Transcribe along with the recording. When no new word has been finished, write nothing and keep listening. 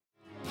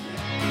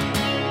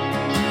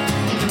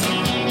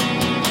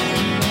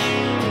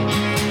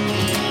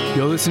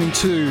You're listening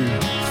to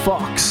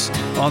Fox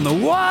on the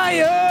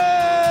Wire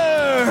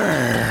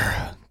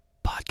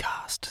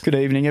podcast. Good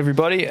evening,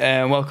 everybody,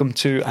 and welcome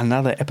to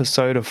another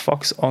episode of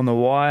Fox on the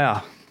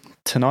Wire.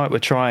 Tonight we're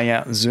trying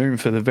out Zoom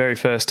for the very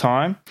first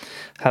time.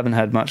 Haven't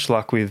had much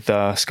luck with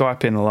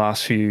Skype in the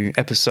last few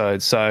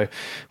episodes, so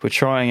we're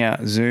trying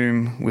out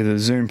Zoom with a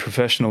Zoom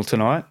professional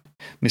tonight,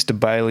 Mr.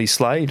 Bailey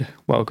Slade.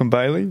 Welcome,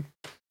 Bailey.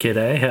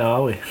 G'day, how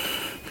are we?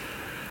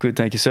 Good,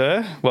 thank you,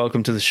 sir.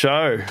 Welcome to the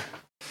show.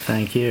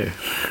 Thank you.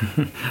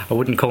 I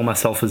wouldn't call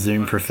myself a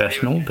Zoom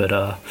professional, but...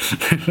 Well,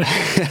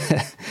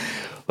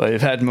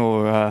 you've had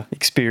more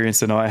experience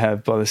than I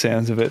have by the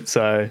sounds of it,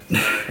 so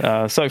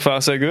so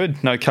far so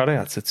good. No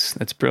cutouts.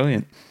 It's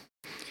brilliant.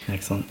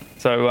 Excellent.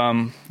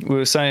 So we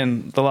were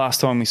saying the last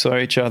time we saw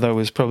each other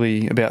was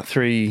probably about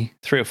three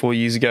or 4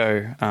 years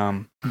ago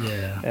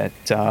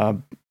at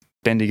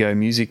Bendigo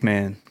Music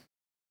Man.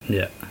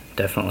 Yeah,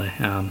 definitely.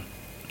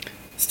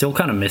 Still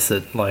kind of miss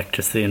it, like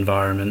just the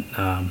environment,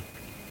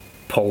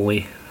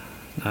 Polly,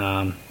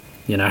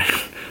 you know,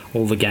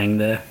 all the gang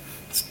there.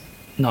 It's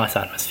nice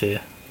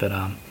atmosphere, but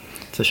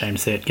it's a shame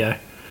to see it go.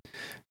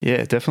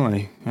 Yeah,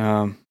 definitely.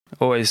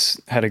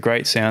 Always had a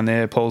great sound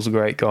there. Paul's a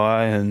great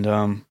guy, and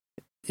I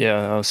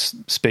was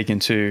speaking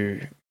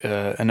to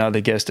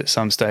another guest at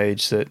some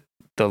stage that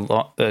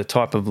the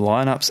type of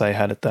lineups they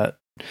had at that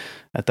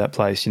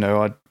place. You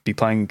know, I'd be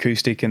playing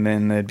acoustic, and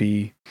then there'd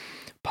be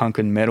punk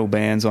and metal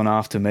bands on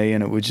after me,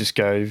 and it would just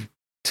go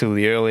till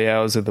the early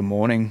hours of the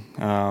morning.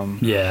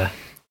 It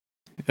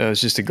was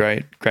just a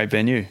great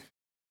venue.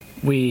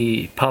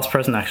 We, Past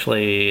Present,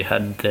 actually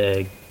had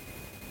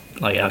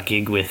our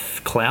gig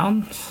with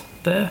Clowns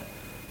there,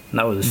 and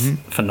that was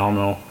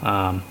phenomenal.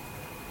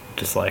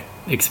 Just like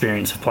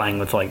experience of playing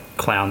with like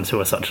Clowns, who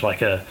are such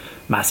like a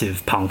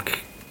massive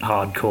punk,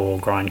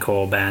 hardcore,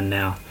 grindcore band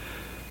now.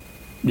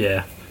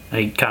 Yeah, and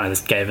he kind of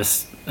just gave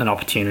us an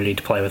opportunity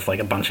to play with like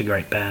a bunch of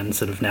great bands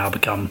that have now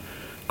become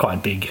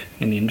quite big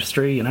in the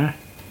industry, you know?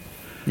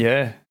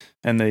 Yeah,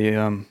 and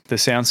the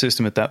sound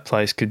system at that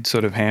place could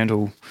sort of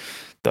handle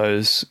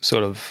those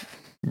sort of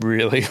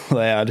really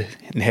loud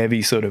and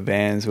heavy sort of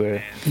bands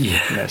where you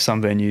know,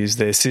 some venues,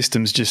 their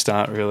systems just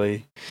aren't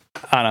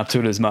up to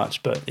it as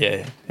much. But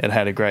yeah, it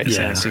had a great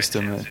sound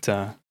system at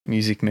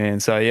Music Man.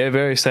 So yeah,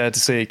 very sad to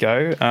see it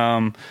go.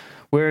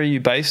 Where are you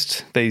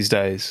based these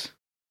days?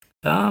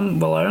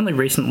 Well, I only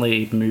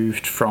recently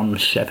moved from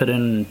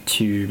Shepparton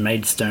to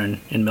Maidstone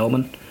in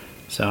Melbourne,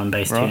 so I'm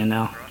based here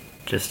now,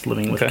 just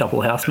living with a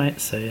couple of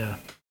housemates. So yeah.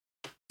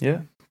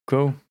 Yeah,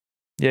 cool.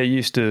 Yeah, you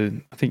used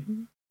to. I think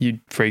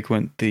you'd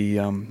frequent the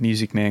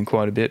Music Man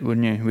quite a bit,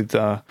 wouldn't you? With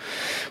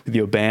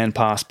your band,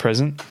 Past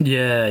Present.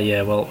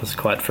 Yeah. Well, it was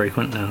quite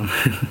frequent.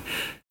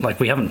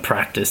 Like we haven't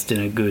practiced in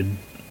a good.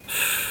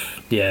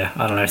 Yeah,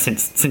 I don't know,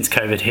 since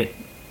COVID hit.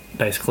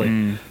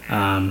 Basically,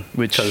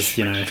 which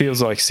feels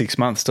like 6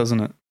 months, doesn't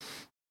it?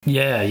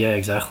 Yeah,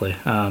 exactly.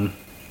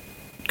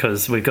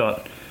 Because we've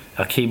got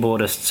a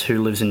keyboardist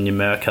who lives in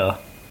Numurkah,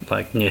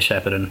 like near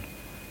Shepparton.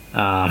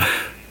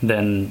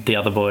 Then the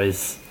other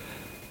boys,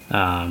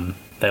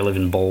 they live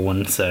in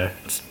Balwyn, so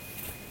it's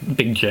a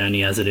big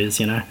journey as it is,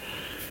 you know.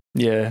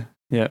 Yeah.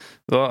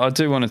 Well, I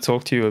do want to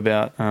talk to you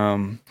about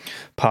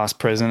Past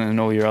Present and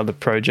all your other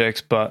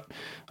projects, but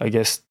I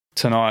guess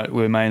tonight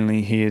we're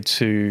mainly here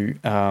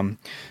to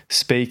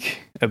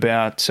speak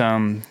about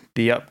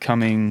the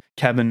upcoming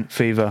Cabin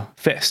Fever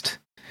Fest,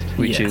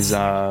 which is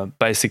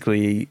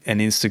basically an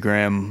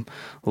Instagram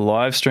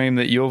live stream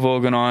that you've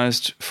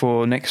organised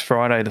for next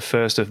Friday, the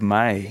 1st of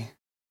May.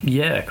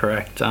 Yeah,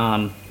 correct.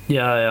 I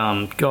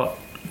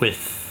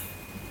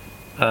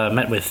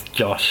met with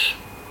Josh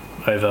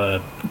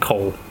over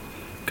call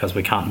because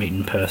we can't meet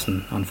in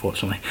person,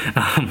 unfortunately.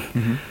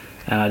 And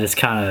I just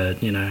kind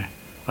of,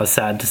 I was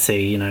sad to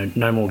see,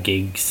 no more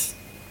gigs,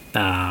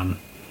 no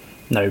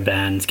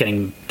bands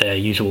getting their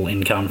usual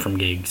income from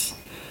gigs.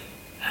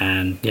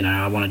 And,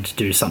 I wanted to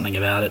do something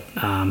about it.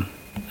 And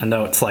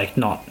though it's like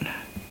we're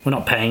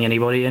not paying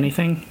anybody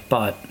anything,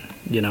 but,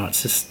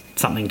 it's just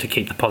something to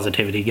keep the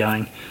positivity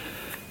going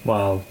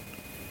while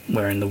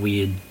we're in the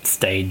weird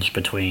stage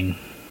between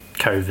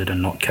COVID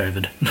and not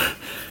COVID.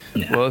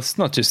 Yeah. Well, it's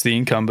not just the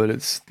income, but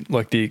it's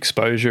like the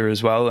exposure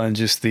as well, and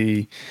just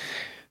the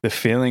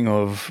feeling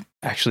of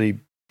actually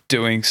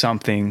doing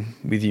something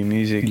with your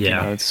music.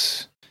 Yeah.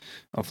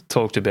 I've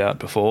talked about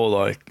before,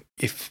 like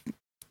if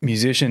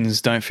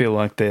musicians don't feel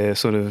like they're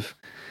sort of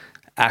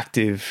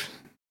active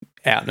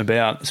out and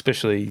about,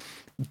 especially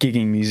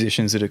gigging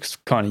musicians that are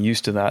kind of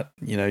used to that,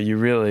 you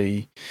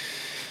really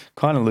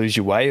kind of lose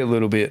your way a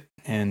little bit,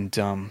 and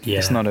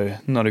it's not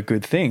a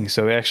good thing.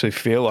 So we actually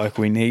feel like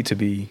we need to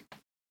be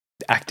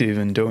active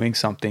and doing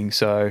something.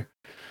 So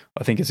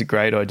I think it's a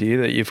great idea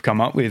that you've come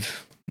up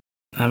with.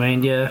 I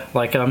mean, yeah,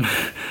 like I'm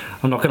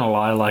not gonna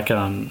lie, like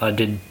I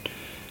did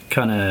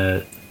kind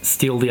of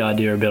steal the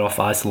idea a bit off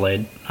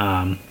Isolate,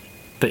 but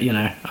I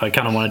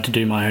kind of wanted to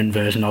do my own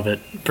version of it,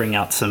 bring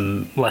out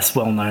some less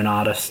well-known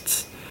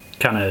artists,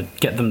 kind of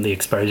get them the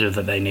exposure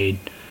that they need.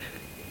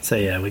 So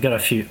yeah, we got a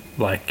few,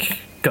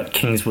 got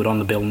Kingswood on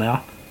the bill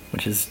now,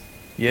 which is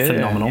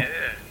phenomenal.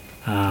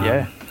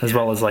 Yeah. As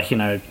well as, like, you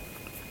know,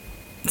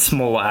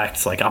 smaller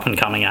acts, like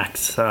up-and-coming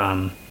acts,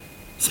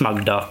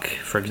 Smug Duck,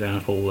 for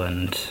example,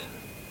 and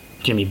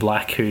Jimmy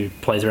Black, who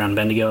plays around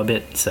Bendigo a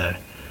bit. So,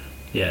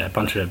 yeah, a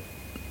bunch of,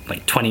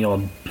 like,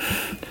 20-odd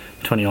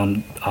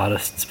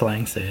artists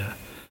playing, so yeah.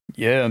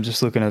 Yeah, I'm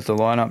just looking at the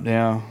lineup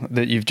now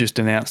that you've just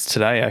announced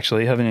today,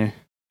 actually, haven't you?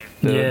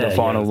 The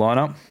final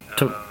lineup.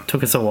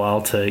 Took us a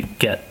while to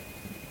get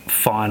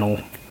final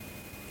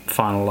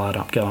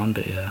lineup going,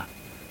 but yeah,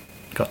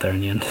 got there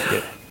in the end.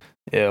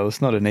 Yeah, well,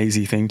 it's not an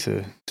easy thing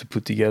to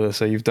put together,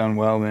 so you've done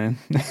well, man.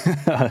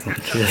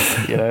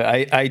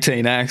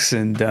 18 acts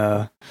and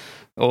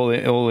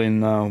all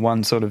in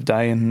one sort of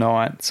day and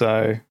night.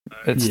 So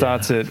it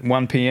starts at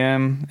 1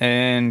 p.m.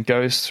 and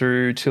goes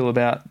through till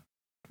about,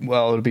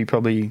 well, it'll be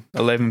probably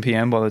 11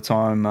 p.m. by the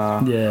time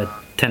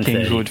 10:30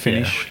 Kingswood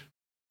finish. Yeah.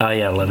 Oh,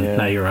 yeah, 11. Yeah.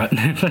 No, you're right.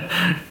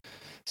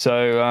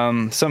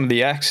 So some of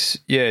the acts,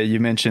 you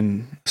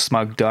mentioned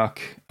Smug Duck,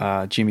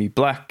 Jimmy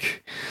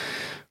Black,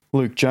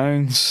 Luke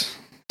Jones,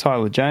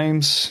 Tyler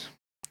James.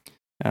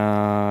 Who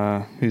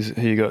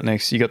you got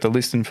next? You got the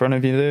list in front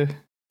of you there?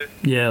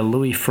 Yeah,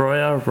 Louis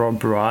Froyer,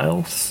 Rob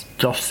Riles,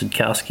 Josh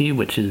Sidkowski,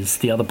 which is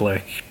the other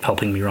bloke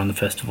helping me run the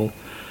festival,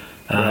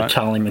 right.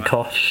 Charlie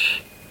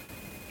McCosh,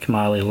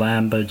 Kamali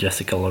Lamba,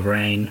 Jessica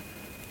Lorraine,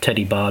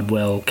 Teddy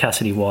Bardwell,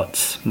 Cassidy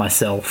Watts,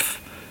 myself,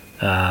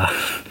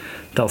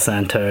 Del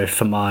Santo,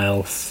 for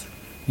Miles,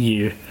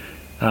 you,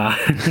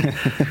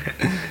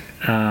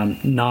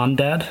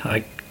 Nandad,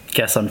 I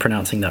guess I'm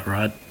pronouncing that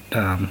right.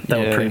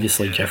 They were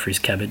previously Jeffrey's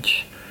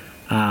Cabbage.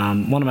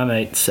 One of my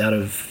mates out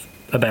of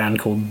a band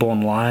called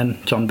Born Lion,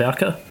 John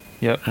Bowker.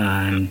 Yep.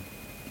 And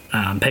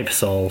Paper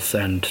Souls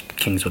and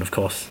Kingswood, of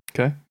course.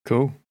 Okay,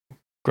 cool.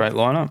 Great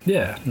lineup.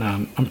 Yeah,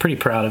 no, I'm pretty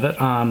proud of it.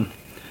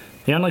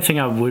 The only thing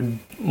I would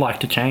like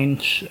to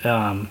change,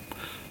 I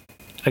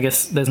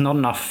guess there's not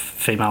enough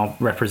female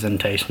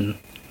representation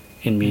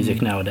in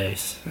music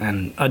nowadays,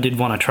 and I did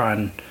want to try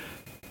and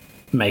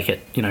make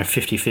it,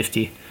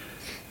 50-50.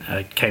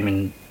 Came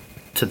in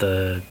to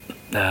the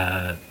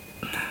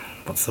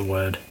what's the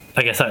word?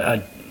 I guess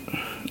I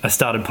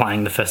started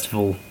playing the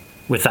festival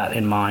with that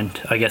in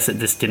mind. I guess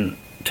this didn't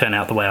turn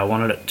out the way I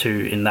wanted it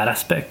to in that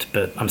aspect,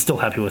 but I'm still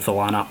happy with the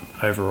lineup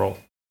overall.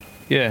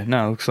 Yeah,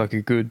 no, it looks like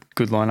a good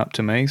lineup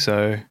to me.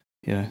 So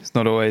it's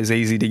not always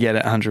easy to get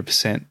it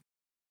 100%.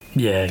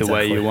 Yeah, the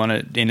way you want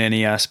it in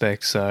any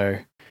aspect. So,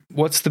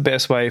 what's the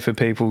best way for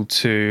people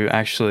to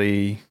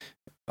actually?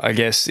 I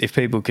guess if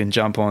people can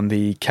jump on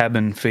the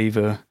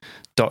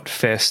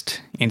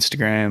cabinfever.fest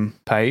Instagram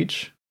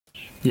page.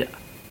 Yeah.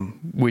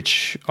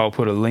 Which I'll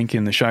put a link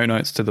in the show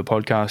notes to the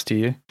podcast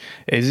here.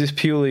 Is this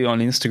purely on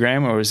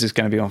Instagram or is this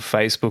going to be on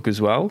Facebook as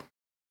well?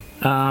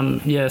 So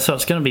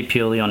it's going to be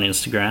purely on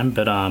Instagram,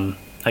 but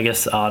I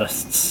guess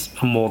artists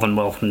are more than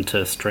welcome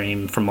to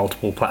stream from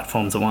multiple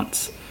platforms at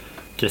once.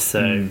 Just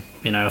so,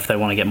 if they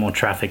want to get more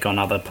traffic on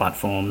other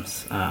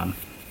platforms,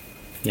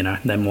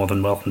 they're more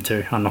than welcome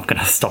to. I'm not going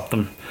to stop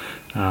them.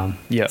 So,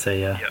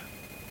 yeah.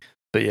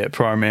 But yeah,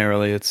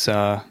 primarily it's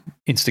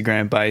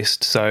Instagram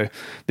based. So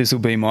this will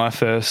be my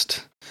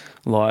first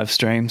live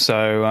stream.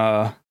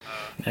 So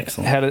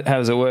excellent. How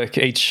does it work?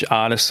 Each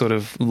artist sort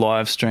of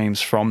live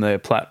streams from their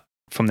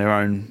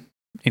own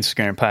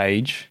Instagram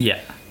page.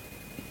 Yeah.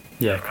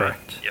 Yeah,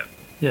 correct.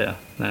 Yeah.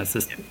 That's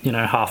just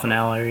half an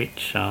hour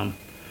each.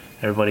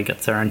 Everybody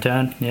gets their own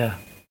turn. Yeah.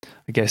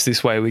 I guess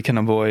this way we can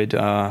avoid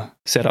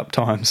setup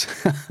times.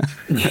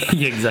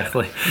 Yeah,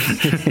 exactly.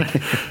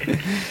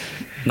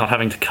 Not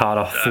having to cart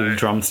a full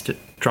drum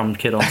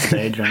kit on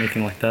stage or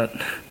anything like that.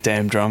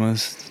 Damn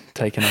drummers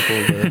taking up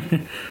all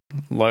the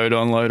load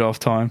on, load off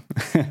time.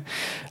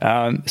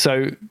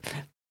 So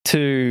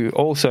to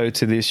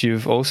this,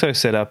 you've also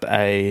set up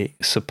a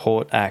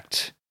support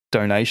act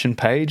donation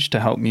page to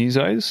help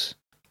musos.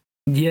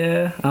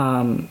 Yeah,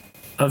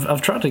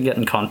 I've tried to get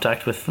in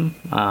contact with them.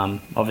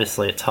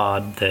 Obviously, it's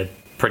hard. They're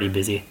pretty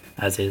busy,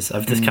 as is.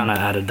 I've just kind of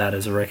added that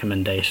as a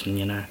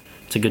recommendation,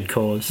 It's a good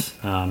cause.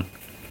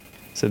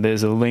 So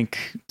there's a link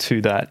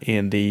to that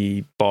in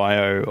the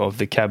bio of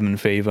the Cabin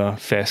Fever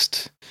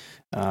Fest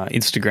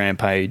Instagram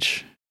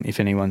page if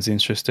anyone's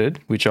interested,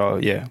 which I'll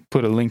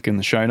put a link in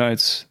the show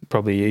notes,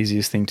 probably the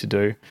easiest thing to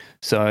do.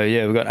 So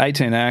we've got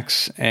 18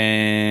 acts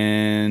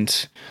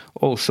and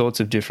all sorts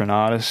of different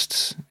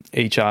artists.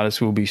 Each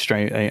artist will be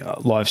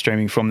live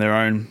streaming from their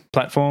own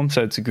platform,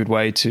 so it's a good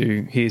way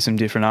to hear some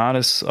different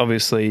artists.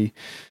 Obviously,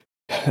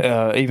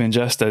 even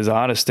just as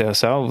artists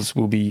ourselves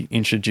will be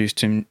introduced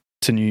to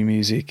new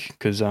music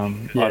because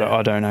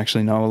I don't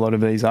actually know a lot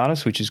of these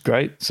artists, which is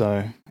great.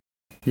 So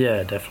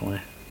yeah, definitely.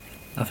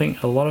 I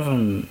think a lot of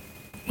them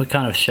were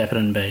kind of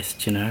Shepparton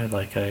based,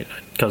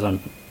 because I'm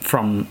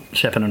from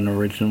Shepparton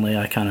originally.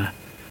 I kind of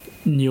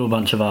knew a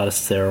bunch of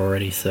artists there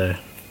already, so.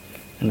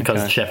 And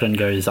because Shepparton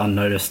goes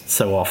unnoticed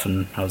so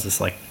often, I was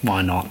just like,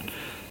 why not?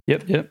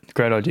 Yep.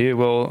 Great idea.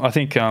 Well, I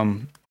think a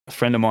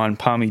friend of mine,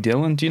 Palmy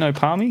Dillon. Do you know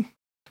Palmy?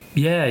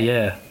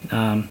 Yeah.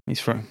 He's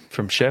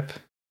from Shep.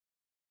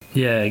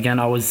 Yeah, again,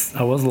 I was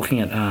looking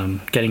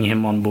at getting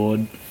him on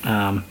board.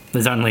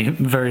 There's only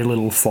very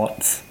little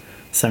slots,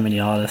 so many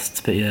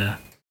artists, but yeah.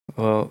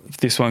 Well, if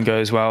this one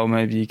goes well,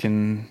 maybe you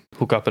can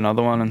hook up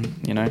another one,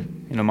 and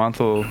in a month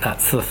or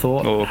That's the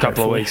thought. or a couple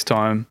hopefully. of weeks'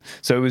 time.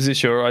 So, was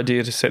this your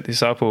idea to set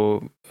this up,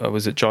 or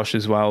was it Josh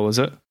as well? Was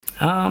it?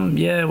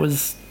 Yeah, it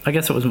was. I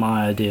guess it was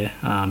my idea.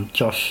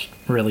 Josh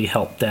really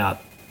helped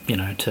out,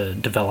 to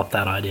develop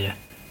that idea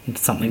into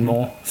something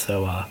more.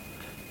 So,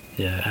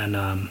 yeah, and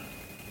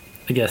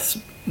I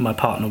guess my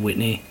partner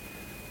Whitney,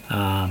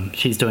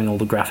 she's doing all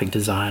the graphic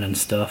design and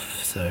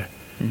stuff. So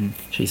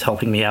she's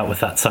helping me out with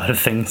that side of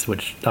things,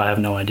 which I have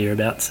no idea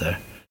about. So.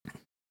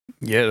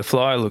 Yeah, the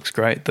flyer looks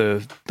great.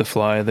 The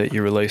flyer that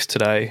you released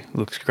today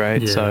looks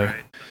great. Yeah. So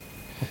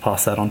I'll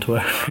pass that on to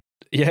her.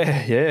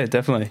 yeah,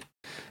 definitely.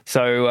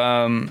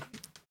 So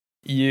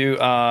you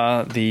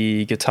are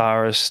the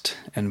guitarist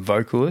and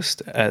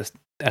vocalist at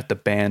the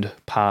band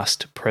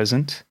Past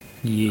Present.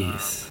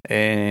 Yes.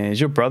 And is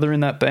your brother in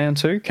that band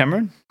too,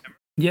 Cameron?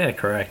 Yeah,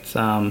 correct.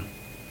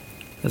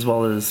 As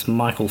well as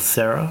Michael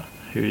Serra,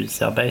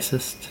 who's our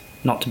bassist.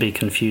 Not to be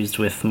confused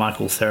with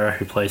Michael Serra,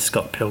 who plays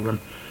Scott Pilgrim.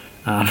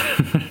 All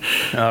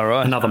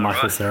right. Another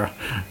Michael Serra.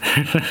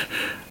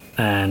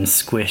 And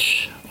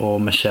Squish, or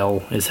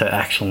Michelle, is her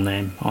actual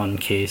name on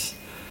keys.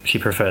 She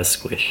prefers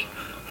Squish.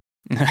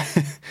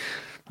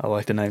 I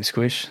like the name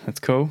Squish. That's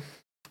cool.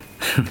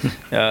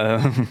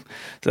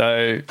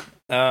 You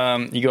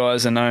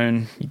guys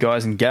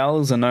and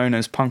gals are known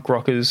as punk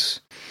rockers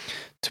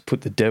to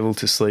put the devil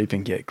to sleep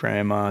and get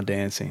grandma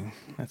dancing.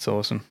 That's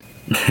awesome.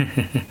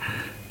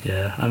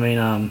 Yeah, I mean,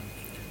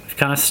 I've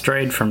kind of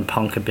strayed from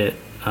punk a bit.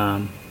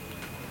 I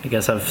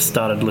guess I've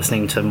started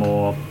listening to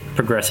more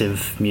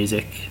progressive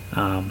music,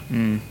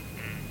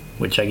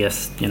 which I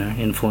guess,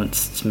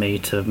 influenced me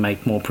to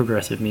make more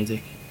progressive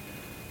music.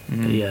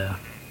 But yeah,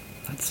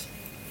 that's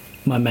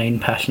my main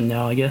passion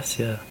now, I guess,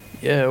 yeah.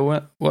 Yeah,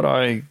 what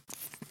I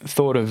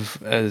thought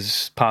of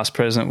as Past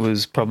Present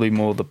was probably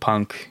more the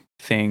punk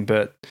thing,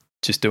 but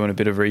just doing a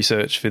bit of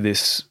research for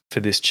this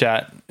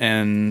chat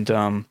and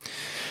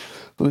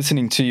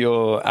listening to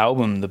your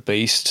album, The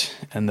Beast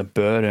and the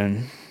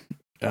Burden.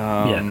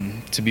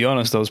 To be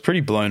honest, I was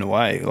pretty blown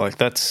away. Like,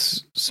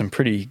 that's some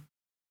pretty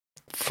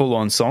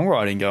full-on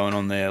songwriting going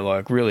on there,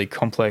 like really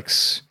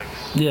complex.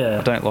 Yeah.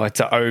 I don't like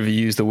to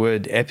overuse the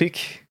word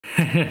epic,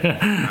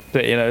 but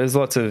there's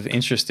lots of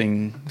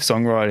interesting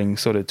songwriting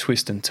sort of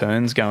twists and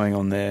turns going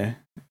on there.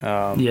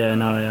 I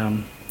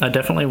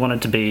definitely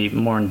wanted to be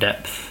more in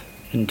depth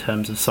in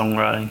terms of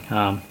songwriting.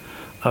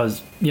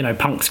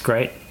 Punk's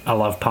great. I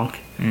love punk.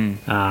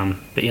 But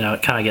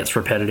it kind of gets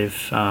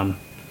repetitive.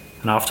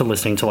 And after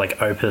listening to like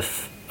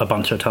Opeth a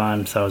bunch of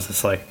times, I was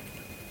just like,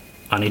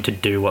 I need to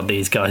do what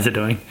these guys are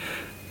doing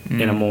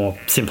in a more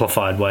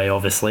simplified way,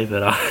 obviously.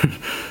 But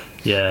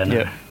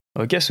Yeah.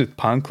 I guess with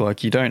punk,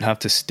 like, you don't have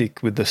to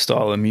stick with the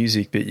style of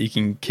music, but you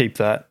can keep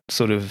that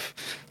sort of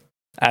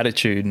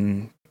attitude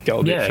and go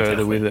a bit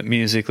further with it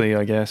musically,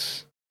 I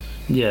guess.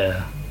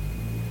 Yeah.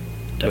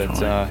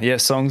 Definitely.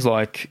 But songs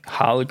like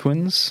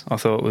Harlequins, I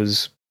thought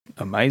was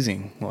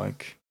amazing.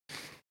 Like,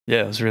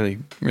 yeah, I was really,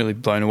 really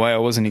blown away. I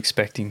wasn't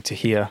expecting to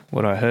hear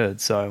what I heard,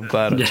 so I'm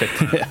glad I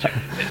checked it out.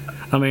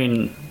 I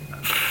mean,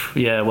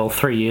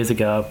 3 years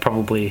ago, I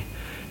probably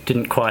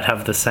didn't quite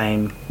have the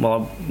same.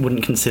 Well, I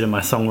wouldn't consider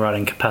my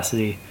songwriting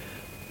capacity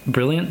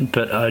brilliant,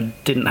 but I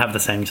didn't have the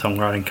same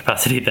songwriting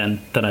capacity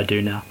then that I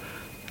do now.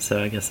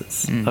 So I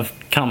guess I've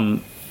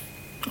come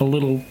a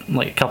little,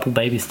 like a couple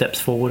baby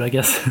steps forward, I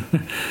guess.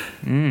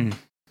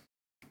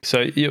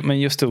 So,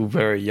 you're still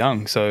very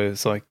young, so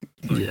it's like,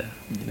 you're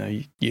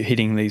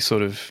hitting these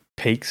sort of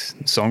peaks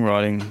in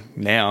songwriting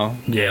now.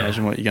 Yeah.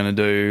 Imagine what you're going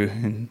to do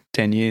in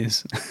 10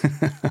 years.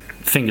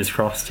 Fingers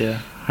crossed, yeah.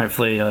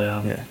 Hopefully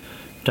I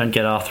don't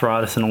get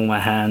arthritis in all my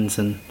hands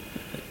and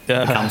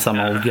become some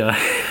old guy.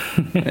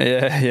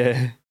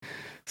 Yeah.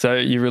 So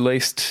you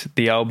released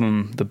the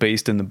album The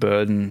Beast and the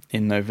Burden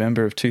in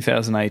November of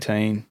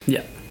 2018.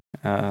 Yeah.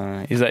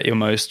 Is that your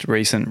most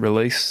recent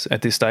release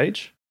at this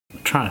stage?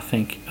 I'm trying to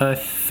think. I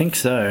think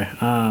so.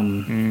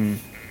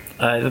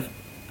 I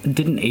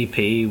did an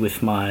EP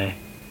with my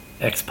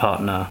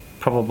ex-partner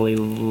probably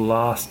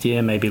last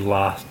year, maybe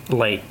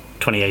late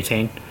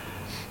 2018.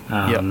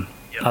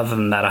 Other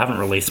than that, I haven't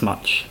released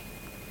much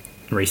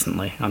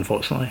recently,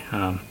 unfortunately.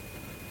 I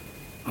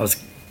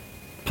was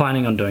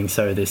planning on doing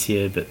so this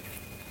year, but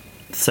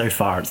so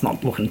far it's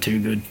not looking too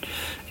good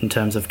in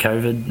terms of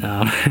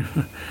COVID.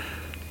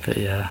 But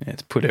yeah.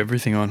 It's put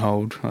everything on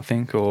hold, I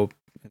think, or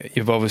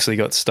you've obviously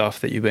got stuff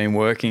that you've been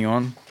working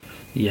on.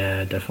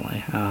 Yeah,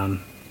 definitely.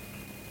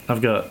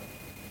 I've got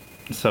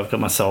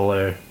my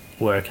solo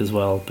work as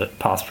well, but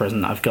Past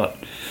Present, I've got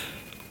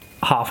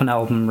half an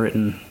album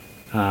written,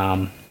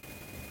 and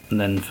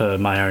then for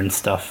my own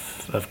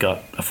stuff, I've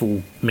got a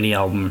full mini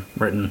album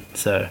written.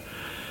 So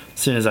as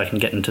soon as I can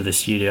get into the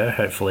studio,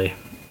 hopefully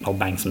I'll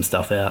bang some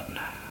stuff out.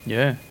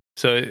 Yeah.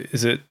 So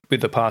is it,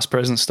 with the Past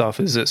Present stuff,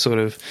 is it sort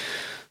of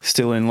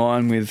still in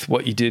line with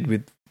what you did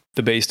with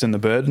The Beast and the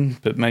Burden,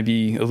 but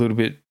maybe a little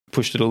bit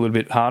pushed it a little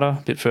bit harder,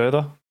 a bit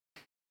further?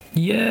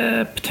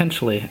 Yeah,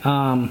 potentially.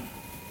 I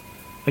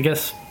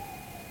guess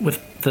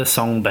with the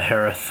song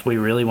Beherith, we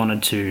really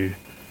wanted to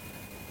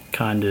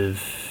kind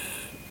of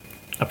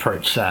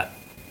approach that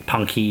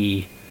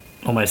punky,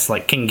 almost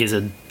like King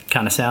Gizzard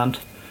kind of sound.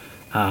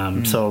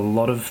 So a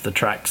lot of the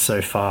tracks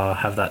so far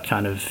have that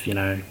kind of, you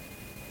know,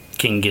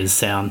 King Giz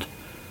sound.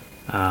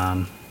 We've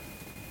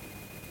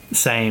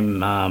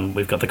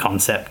got the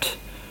concept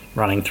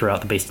running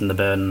throughout The Beast and the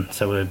Burden,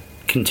 so we're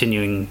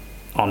continuing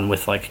on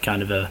with like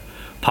kind of a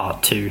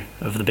part 2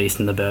 of The Beast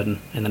and the Burden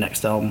in the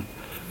next album.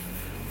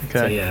 Okay.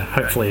 So yeah,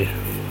 hopefully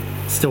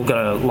still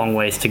got a long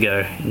ways to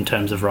go in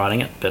terms of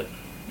writing it, but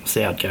we'll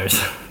see how it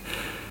goes.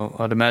 Well,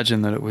 I'd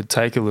imagine that it would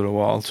take a little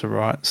while to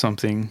write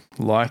something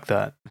like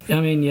that.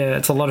 I mean, yeah,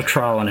 it's a lot of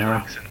trial and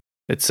error.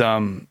 It's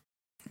I'd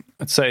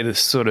say the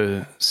sort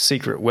of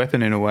secret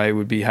weapon in a way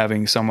would be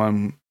having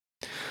someone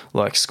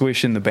like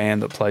Squish in the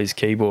band that plays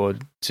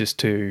keyboard, just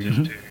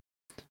to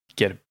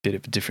get a bit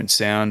of a different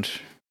sound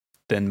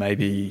than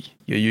maybe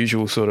your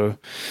usual sort of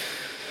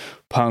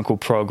punk or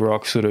prog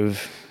rock sort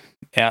of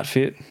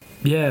outfit.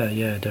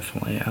 Yeah,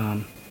 definitely.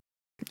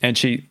 And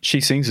she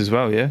sings as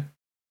well, yeah?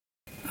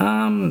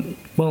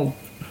 Well,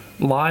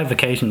 live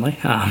occasionally.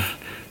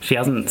 She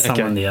hasn't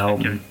sung on the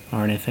album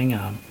or anything.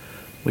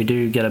 We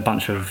do get a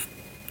bunch of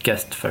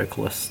guest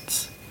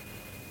vocalists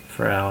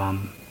for our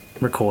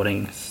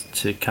recordings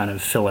to kind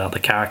of fill out the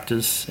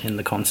characters in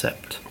the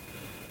concept,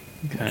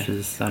 which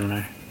is, I don't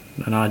know,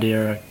 an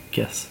idea, I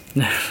guess.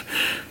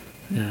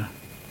 Yeah.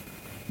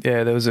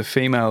 Yeah, there was a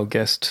female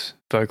guest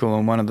vocal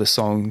on one of the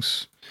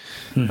songs.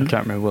 I can't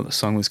remember what the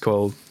song was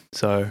called,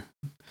 so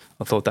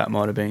I thought that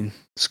might have been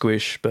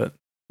Squish, but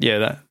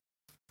yeah,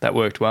 that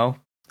worked well.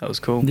 That was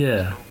cool.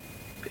 Yeah.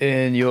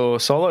 In your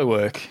solo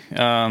work,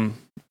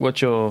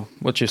 what's your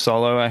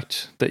solo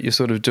act that you're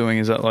sort of doing?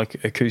 Is that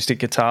like acoustic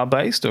guitar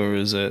based, or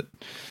is it?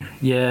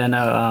 Yeah,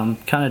 no,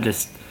 kind of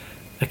just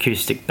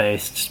acoustic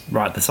based.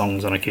 Write the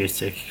songs on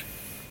acoustic,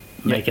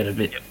 make it a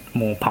bit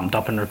more pumped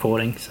up in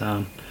recordings.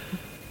 I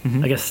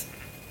guess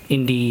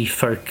indie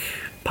folk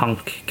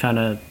punk kind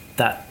of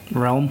that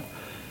realm.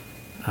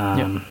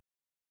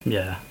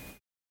 Yeah.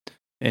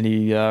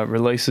 Any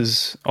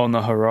releases on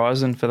the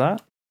horizon for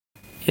that?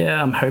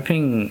 Yeah, I'm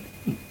hoping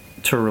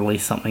to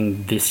release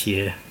something this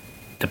year,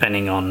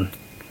 depending on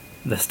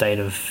the state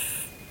of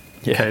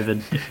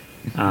COVID.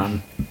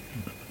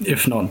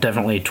 If not,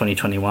 definitely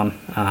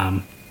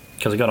 2021,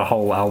 because I got a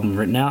whole album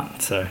written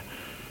out. So,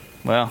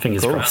 wow,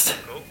 fingers crossed.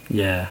 Cool.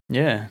 Yeah.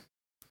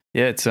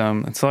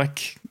 It's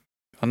like,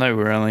 I know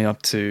we're only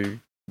up to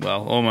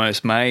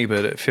almost May,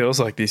 but it feels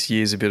like this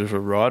year's a bit of a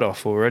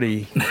write-off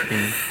already.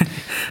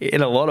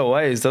 In a lot of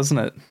ways, doesn't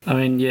it? I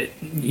mean,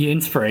 your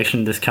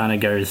inspiration just kind of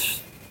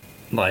goes,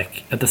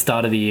 like, at the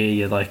start of the year,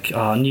 you're like,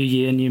 oh, new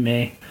year, new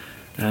me.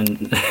 And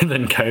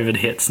then COVID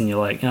hits and you're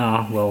like,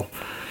 oh, well,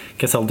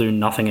 guess I'll do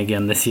nothing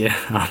again this year.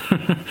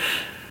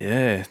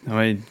 Yeah, I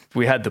mean,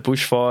 we had the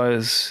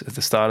bushfires at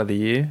the start of the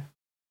year.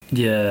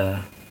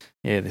 Yeah.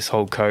 Yeah, this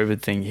whole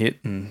COVID thing hit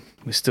and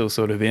we're still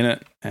sort of in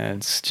it. And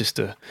it's just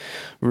a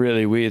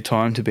really weird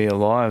time to be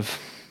alive.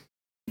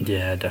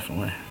 Yeah,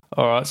 definitely.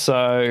 All right,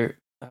 so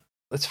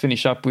let's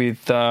finish up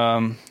with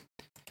the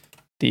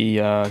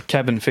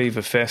Cabin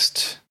Fever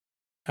Fest,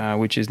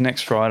 which is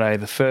next Friday,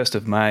 the 1st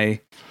of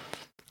May,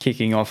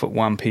 kicking off at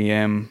 1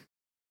 p.m,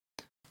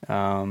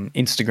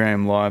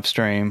 Instagram live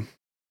stream.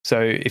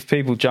 So if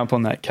people jump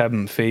on that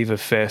Cabin Fever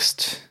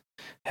Fest,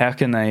 how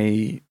can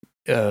they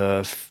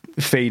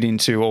feed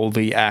into all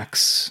the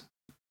acts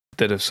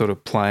that are sort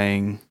of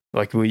playing?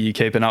 Like, will you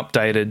keep an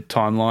updated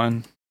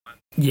timeline?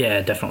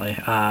 Yeah, definitely.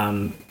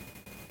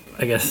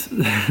 I guess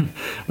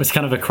it's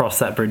kind of across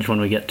that bridge when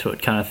we get to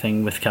it kind of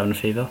thing with Cabin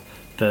Fever.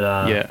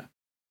 But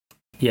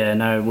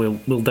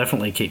we'll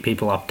definitely keep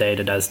people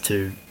updated as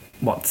to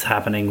what's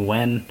happening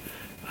when.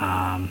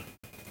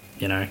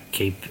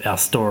 Keep our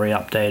story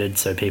updated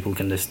so people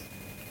can just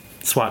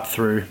swipe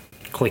through,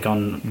 click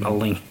on a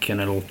link,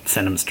 and it'll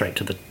send them straight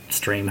to the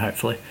stream,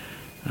 hopefully.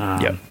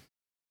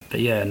 But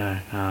yeah,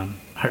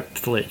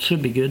 hopefully it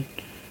should be good.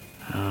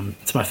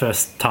 It's my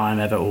first time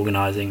ever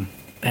organising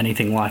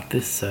anything like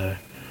this, so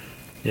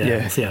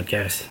we'll see how it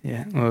goes.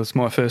 Yeah, well, it's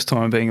my first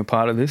time being a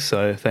part of this,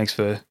 so thanks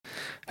for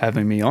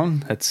having me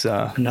on. It's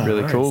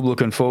really cool.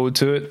 Looking forward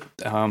to it.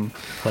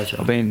 Pleasure.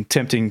 I've been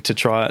tempting to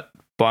try it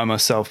by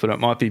myself, but it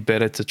might be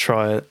better to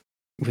try it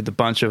with a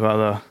bunch of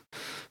other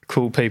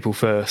cool people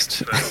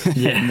first.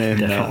 Yeah, and then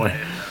definitely.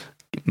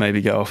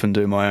 Maybe go off and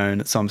do my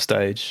own at some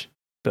stage.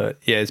 But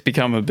yeah, it's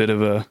become a bit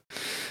of a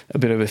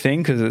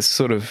thing because it's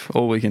sort of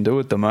all we can do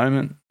at the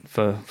moment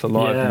for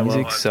live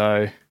music.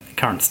 So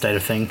current state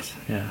of things,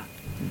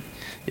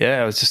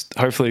 yeah, it's just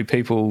hopefully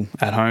people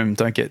at home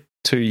don't get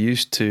too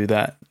used to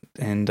that,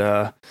 and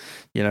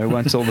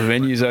once all the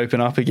venues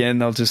open up again,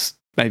 they'll just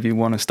maybe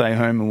want to stay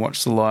home and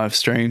watch the live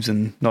streams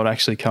and not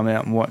actually come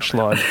out and watch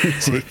live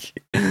music.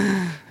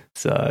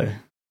 So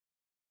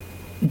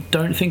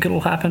don't think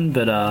it'll happen,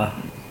 but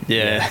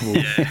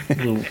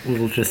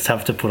we'll just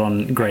have to put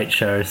on great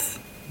shows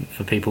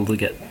for people to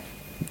get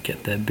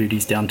get their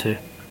booties down to.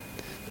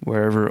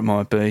 Wherever it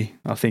might be.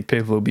 I think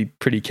people will be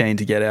pretty keen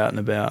to get out and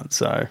about.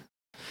 So,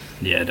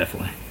 yeah,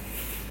 definitely.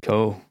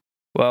 Cool.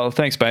 Well,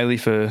 thanks, Bailey,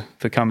 for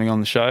coming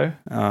on the show.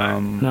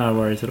 No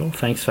worries at all.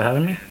 Thanks for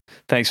having me.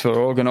 Thanks for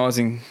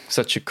organising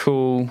such a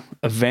cool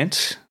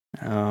event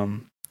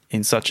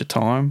in such a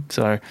time.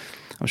 So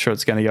I'm sure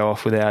it's going to go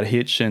off without a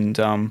hitch. And,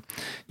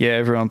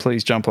 everyone,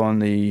 please jump on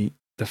the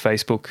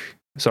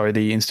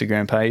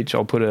Instagram page.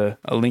 I'll put a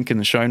link in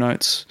the show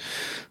notes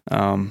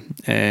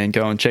and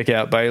go and check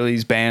out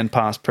Bailey's band,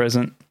 past,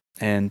 present,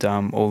 and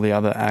all the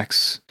other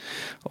acts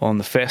on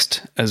the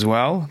fest as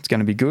well. It's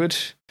going to be good.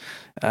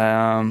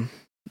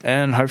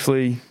 And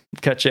hopefully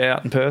catch you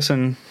out in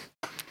person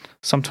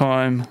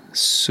sometime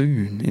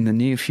soon in the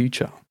near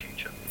future.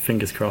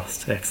 Fingers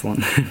crossed.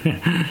 Excellent.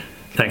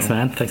 Thanks,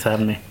 man. Thanks for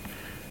having me.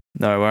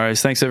 No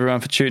worries. Thanks, everyone,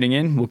 for tuning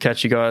in. We'll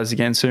catch you guys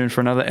again soon for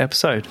another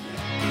episode.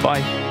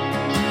 Bye.